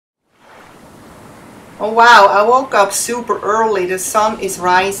Oh wow, I woke up super early. The sun is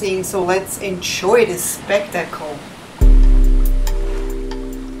rising, so let's enjoy this spectacle.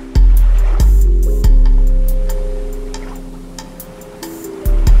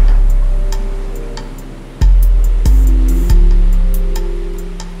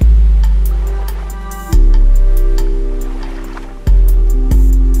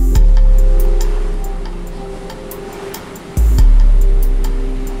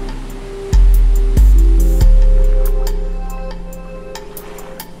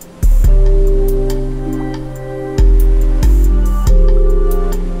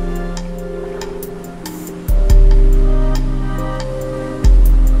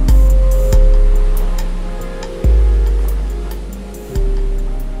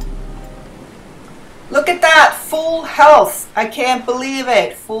 Look at that, full health. I can't believe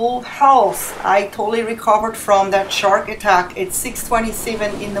it, full health. I totally recovered from that shark attack. It's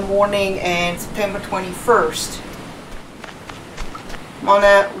 6:27 in the morning and September 21st. I'm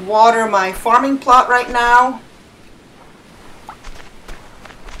gonna water my farming plot right now.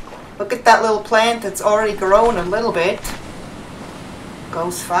 Look at that little plant that's already grown a little bit.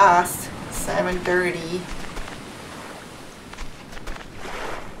 Goes fast, 7:30.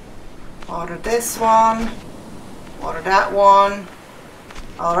 Water this one, water that one.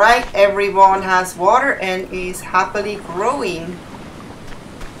 Alright, everyone has water and is happily growing.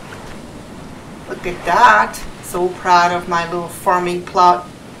 Look at that. So proud of my little farming plot.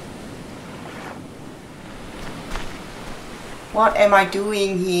 What am I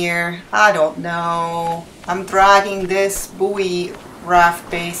doing here? I don't know. I'm dragging this buoy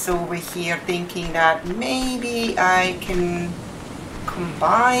raft base over here thinking that maybe I can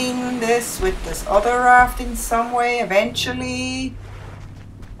combine this with this other raft in some way eventually.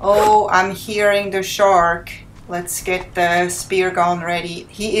 Oh, I'm hearing the shark. Let's get the spear gun ready.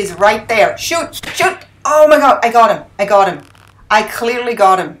 He is right there. Shoot! Shoot! Oh my god, I got him. I got him. I clearly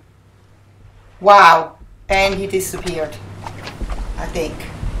got him. Wow. And he disappeared, I think.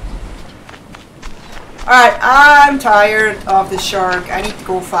 Alright, I'm tired of the shark. I need to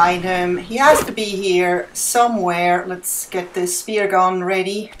go find him. He has to be here somewhere. Let's get this spear gun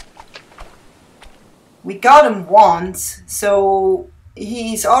ready. We got him once, so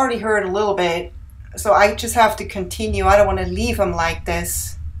he's already hurt a little bit. So I just have to continue. I don't want to leave him like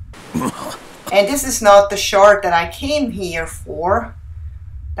this. And this is not the shark that I came here for.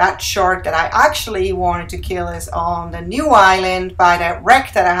 That shark that I actually wanted to kill is on the new island by that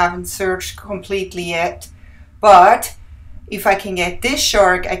wreck that I haven't searched completely yet. But if I can get this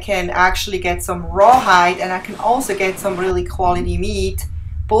shark, I can actually get some rawhide and I can also get some really quality meat,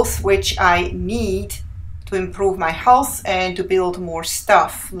 both which I need to improve my health and to build more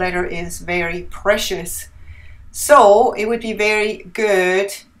stuff. Leather is very precious. So it would be very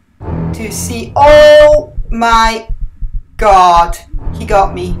good to see. Oh my god. He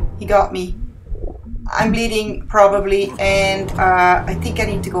got me. He got me. I'm bleeding probably, and I think I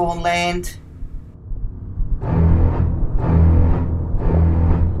need to go on land.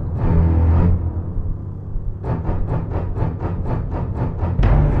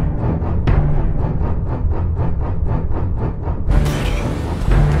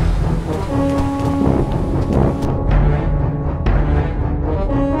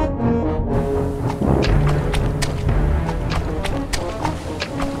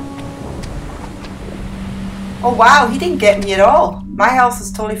 Oh wow, he didn't get me at all. My health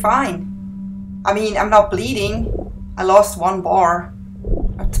is totally fine. I mean, I'm not bleeding. I lost 1 bar.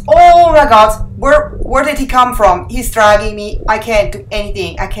 Oh my god, where did he come from? He's dragging me. I can't do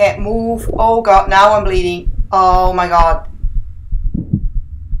anything. I can't move. Oh god, now I'm bleeding. Oh my god.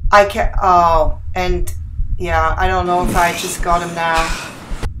 I can't, oh, and yeah, I don't know if I just got him now.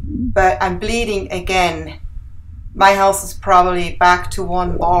 But I'm bleeding again. My health is probably back to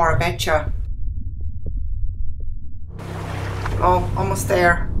 1 bar, I betcha. Oh, almost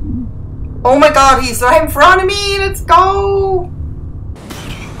there. Oh my god, he's right in front of me. Let's go.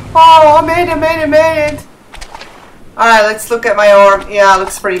 Oh, I made it. Alright, let's look at my arm. Yeah, it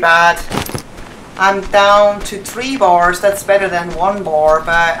looks pretty bad. I'm down to 3 bars. That's better than 1 bar,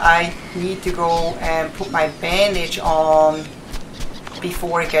 but I need to go and put my bandage on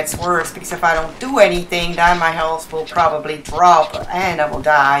before it gets worse, because if I don't do anything, then my health will probably drop and I will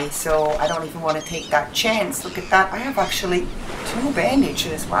die. So I don't even want to take that chance. Look at that. I have actually 2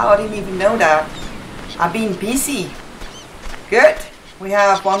 bandages. Wow, I didn't even know that. I've been busy. Good. We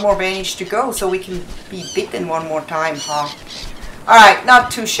have 1 more bandage to go, so we can be bitten 1 more time, huh? Alright,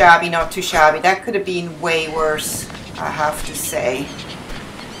 not too shabby, not too shabby. That could have been way worse, I have to say.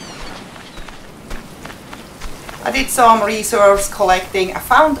 I did some resource collecting. I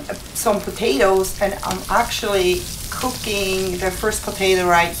found some potatoes and I'm actually cooking the first potato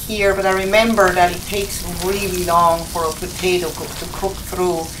right here, but I remember that it takes really long for a potato to cook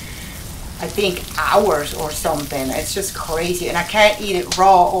through, I think hours or something. It's just crazy and I can't eat it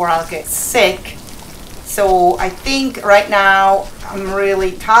raw or I'll get sick. So I think right now I'm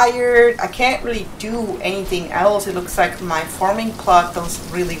really tired. I can't really do anything else. It looks like my farming plot does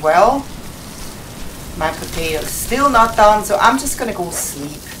really well. My potato is still not done, so I'm just gonna go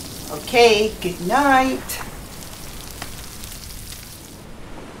sleep. Okay, good night.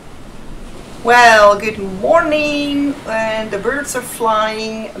 Well, good morning, and the birds are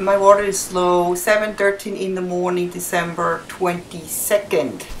flying. My water is low. 7:13 in the morning, December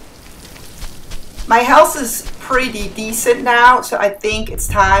 22nd. My house is pretty decent now, so I think it's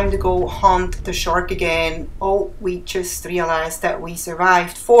time to go hunt the shark again. Oh, we just realized that we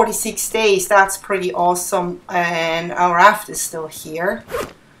survived 46 days. That's pretty awesome, and our raft is still here.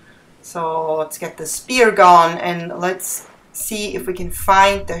 So let's get the spear gun and let's see if we can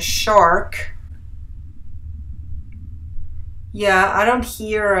find the shark. Yeah, I don't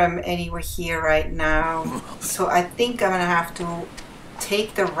hear him anywhere here right now, so I think I'm gonna have to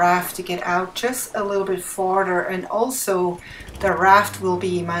take the raft to get out just a little bit farther, and also the raft will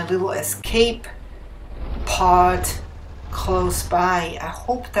be my little escape pod close by. I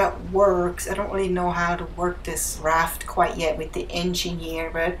hope that works. I don't really know how to work this raft quite yet with the engine here,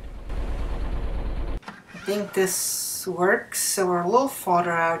 but I think this works. So we're a little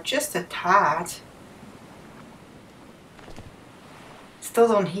farther out, just a tad. Still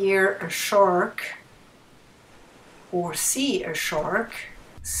don't hear a shark or see a shark,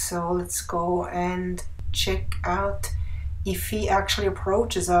 so let's go and check out if he actually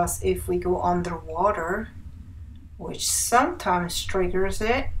approaches us if we go underwater, which sometimes triggers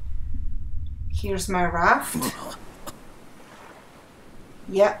it. Here's my raft.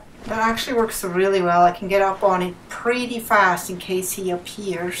 Yeah, that actually works really well. I can get up on it pretty fast in case he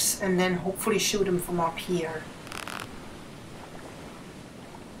appears and then hopefully shoot him from up here.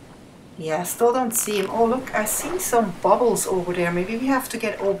 Yeah, still don't see him. Oh look, I see some bubbles over there. Maybe we have to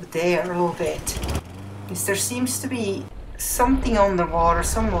get over there a little bit. Because there seems to be something on the water,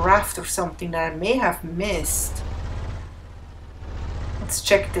 some raft or something that I may have missed. Let's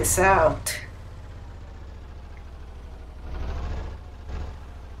check this out.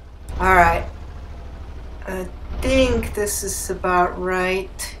 Alright. I think this is about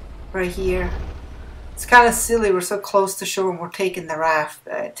right here. It's kind of silly, we're so close to shore and we're taking the raft,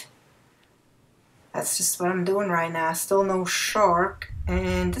 but that's just what I'm doing right now. Still no shark,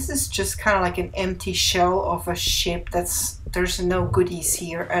 and this is just kind of like an empty shell of a ship. There's no goodies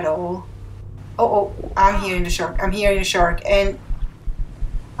here at all. Oh, I'm hearing the shark. I'm hearing the shark, and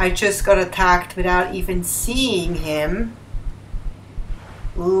I just got attacked without even seeing him.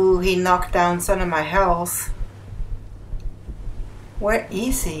 Ooh, he knocked down some of my health. Where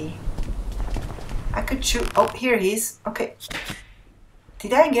is he? I could shoot. Oh, here he is. Okay.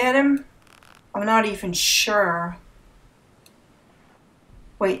 Did I get him? I'm not even sure.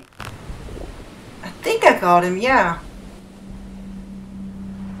 Wait. I think I got him, yeah.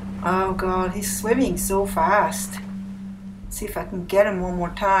 Oh god, he's swimming so fast. Let's see if I can get him one more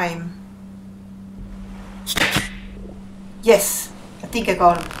time. Yes, I think I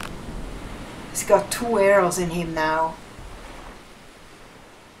got him. He's got 2 arrows in him now.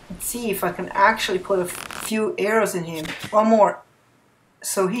 Let's see if I can actually put a few arrows in him. One more.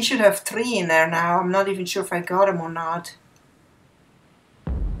 So he should have 3 in there now. I'm not even sure if I got him or not.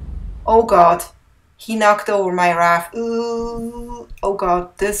 Oh god. He knocked over my raft. Ooh. Oh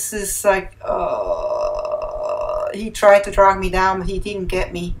god. This is like... he tried to drag me down, but he didn't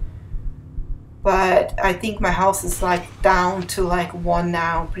get me. But I think my house is like down to like 1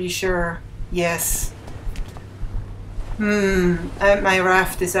 now. I'm pretty sure. Yes. And my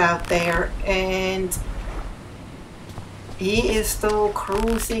raft is out there. And... he is still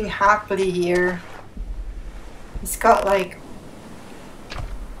cruising happily here. He's got like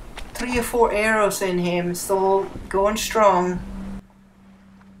 3 or 4 arrows in him, still going strong.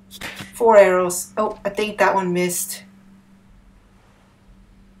 4 arrows. Oh, I think that one missed.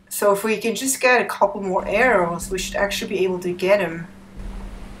 So if we can just get a couple more arrows, we should actually be able to get him.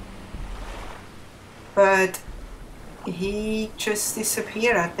 But he just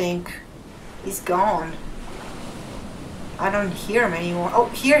disappeared, I think. He's gone. I don't hear him anymore. Oh,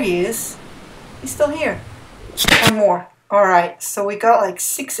 here he is. He's still here. 1 more. Alright, so we got like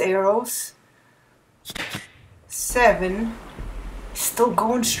 6 arrows. 7. Still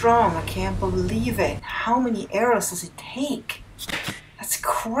going strong. I can't believe it. How many arrows does it take? That's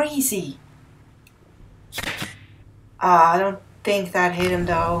crazy. Ah, I don't think that hit him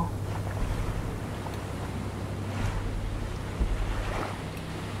though.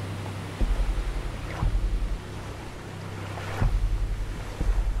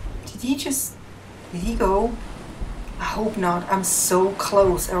 Did he go? I hope not. I'm so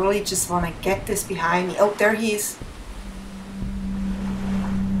close. I really just want to get this behind me. Oh, there he is.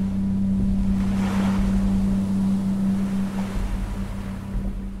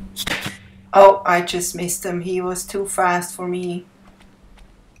 Oh, I just missed him. He was too fast for me.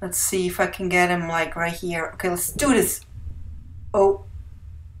 Let's see if I can get him like right here. Okay, let's do this. Oh,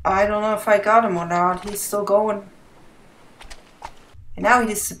 I don't know if I got him or not. He's still going. And now he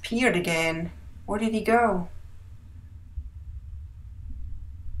disappeared again. Where did he go?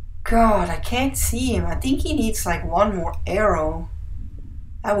 God, I can't see him. I think he needs like one more arrow.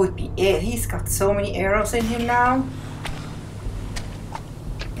 That would be it. He's got so many arrows in him now.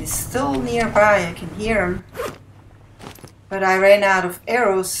 He's still nearby. I can hear him. But I ran out of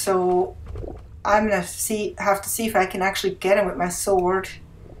arrows, so I'm gonna have to see if I can actually get him with my sword.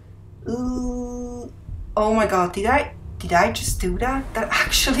 Ooh. Oh my god, did I just do that? That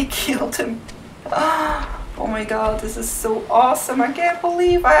actually killed him. Oh my god, this is so awesome. I can't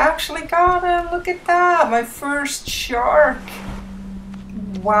believe I actually got him. Look at that, my first shark.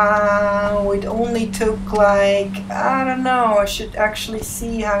 Wow, it only took like, I don't know, I should actually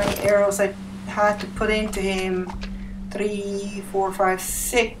see how many arrows I had to put into him. 3, 4, 5,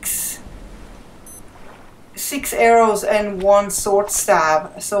 6. 6 arrows and 1 sword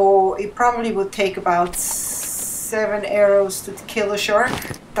stab. So it probably would take about 7 arrows to kill a shark.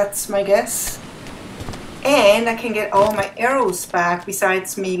 That's my guess. And I can get all my arrows back,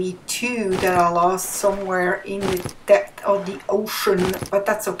 besides maybe 2 that I lost somewhere in the depth of the ocean, but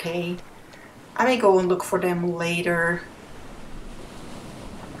that's okay. I may go and look for them later.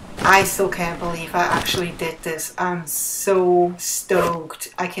 I still can't believe I actually did this. I'm so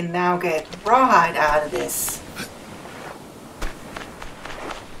stoked. I can now get rawhide out of this.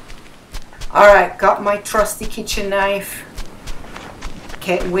 Alright, got my trusty kitchen knife.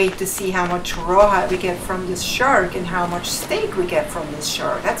 Can't wait to see how much rawhide we get from this shark and how much steak we get from this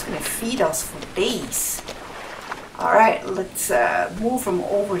shark. That's gonna feed us for days. Alright, let's move him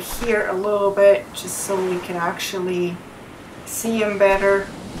over here a little bit just so we can actually see him better.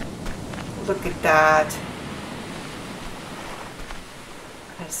 Look at that.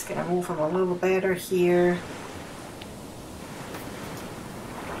 I'm just gonna move him a little better here.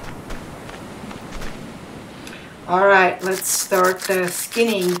 Alright, let's start the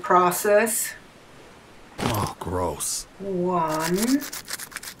skinning process. Oh, gross. 1,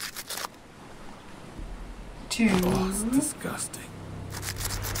 2, Oh, it's disgusting.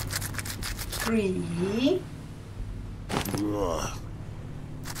 3. Ugh.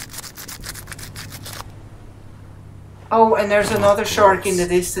 Oh, and there's another shark in the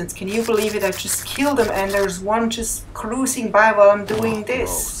distance. Can you believe it? I just killed him and there's one just cruising by while I'm doing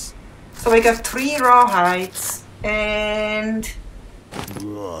this. So we got 3 rawhides and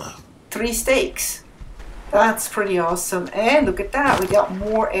 3 steaks. That's pretty awesome. And look at that, we got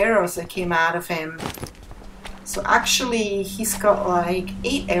more arrows that came out of him. So actually he's got like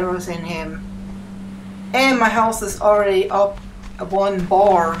 8 arrows in him. And my health is already up 1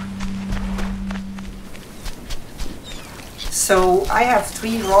 bar. So I have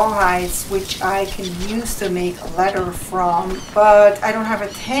 3 rawhides which I can use to make leather from, but I don't have a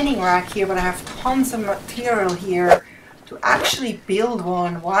tanning rack here, but I have tons of material here to actually build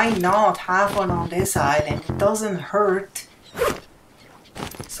one. Why not have one on this island? It doesn't hurt.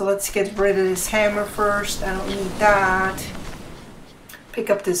 So let's get rid of this hammer first. I don't need that. Pick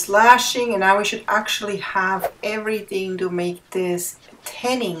up this lashing, and now we should actually have everything to make this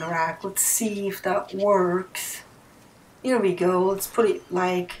tanning rack. Let's see if that works. Here we go. Let's put it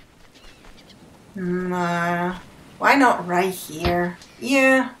like, why not right here?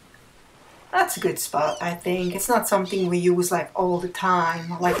 Yeah, that's a good spot, I think. It's not something we use like all the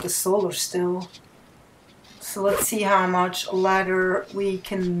time, like the solar still. So let's see how much leather we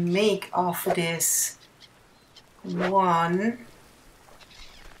can make off of this. 1.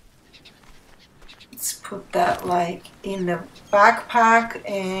 Let's put that like in the backpack,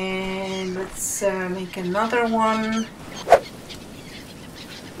 and let's make another one.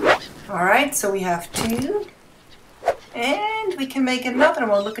 Alright, so we have 2. And we can make another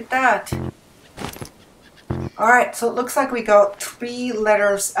one, look at that. Alright, so it looks like we got 3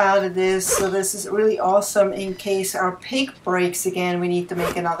 letters out of this, so this is really awesome. In case our pick breaks again, we need to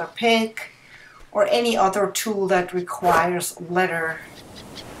make another pick, or any other tool that requires leather.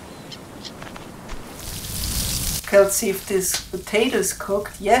 Okay, let's see if this potato is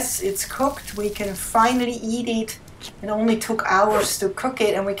cooked. Yes, it's cooked. We can finally eat it. It only took hours to cook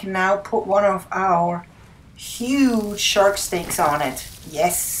it, and we can now put one of our huge shark steaks on it.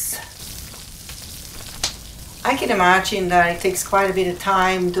 Yes! I can imagine that it takes quite a bit of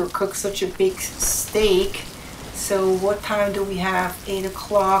time to cook such a big steak. So what time do we have? 8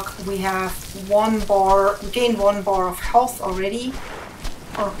 o'clock. We have 1 bar, we gained 1 bar of health already.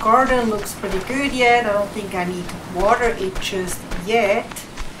 Our garden looks pretty good yet. I don't think I need to water it just yet.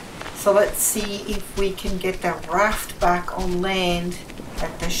 So let's see if we can get the raft back on land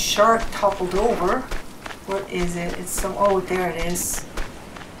that the shark toppled over. What is it? It's some, oh, there it is.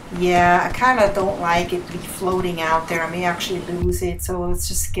 Yeah, I kind of don't like it be floating out there. I may actually lose it, so let's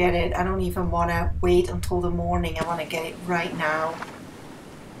just get it. I don't even want to wait until the morning. I want to get it right now.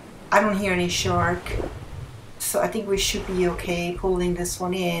 I don't hear any shark, so I think we should be okay pulling this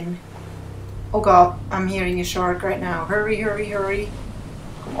one in. Oh god, I'm hearing a shark right now. Hurry, hurry, hurry.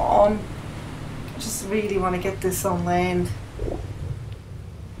 Come on. I just really want to get this on land.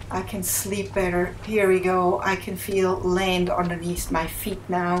 I can sleep better. Here we go. I can feel land underneath my feet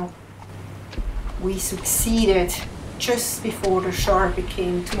now. We succeeded just before the shark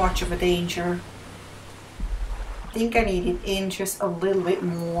became too much of a danger. I think I need it in just a little bit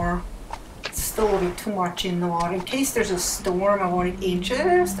more. It's still a bit too much in the water. In case there's a storm, I want it in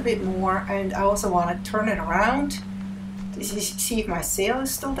just a bit more. And I also want to turn it around to see if my sail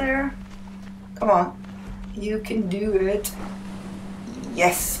is still there. Come on. You can do it.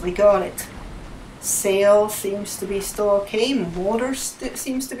 Yes, we got it. Sail seems to be still okay. Motor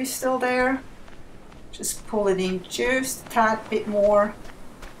seems to be still there. Just pull it in just a tad bit more.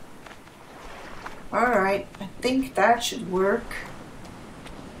 Alright, I think that should work.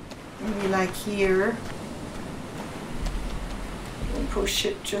 Maybe like here. Push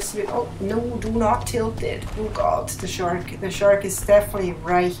it just a bit. Oh, no, do not tilt it. Oh god, the shark. The shark is definitely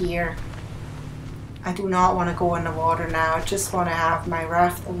right here. I do not want to go in the water now. I just want to have my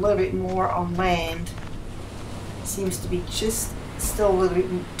raft a little bit more on land. Seems to be just still a little bit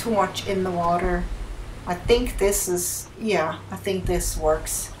too much in the water. I think this is, yeah, I think this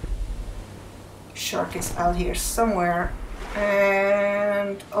works. Shark is out here somewhere.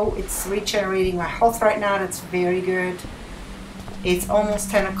 And, oh, it's regenerating my health right now. That's very good. It's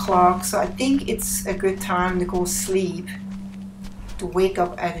almost 10 o'clock, so I think it's a good time to go sleep. To wake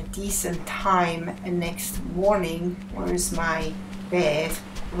up at a decent time and next morning. Where's my bed?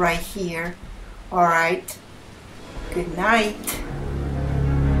 Right here. Alright. Good night.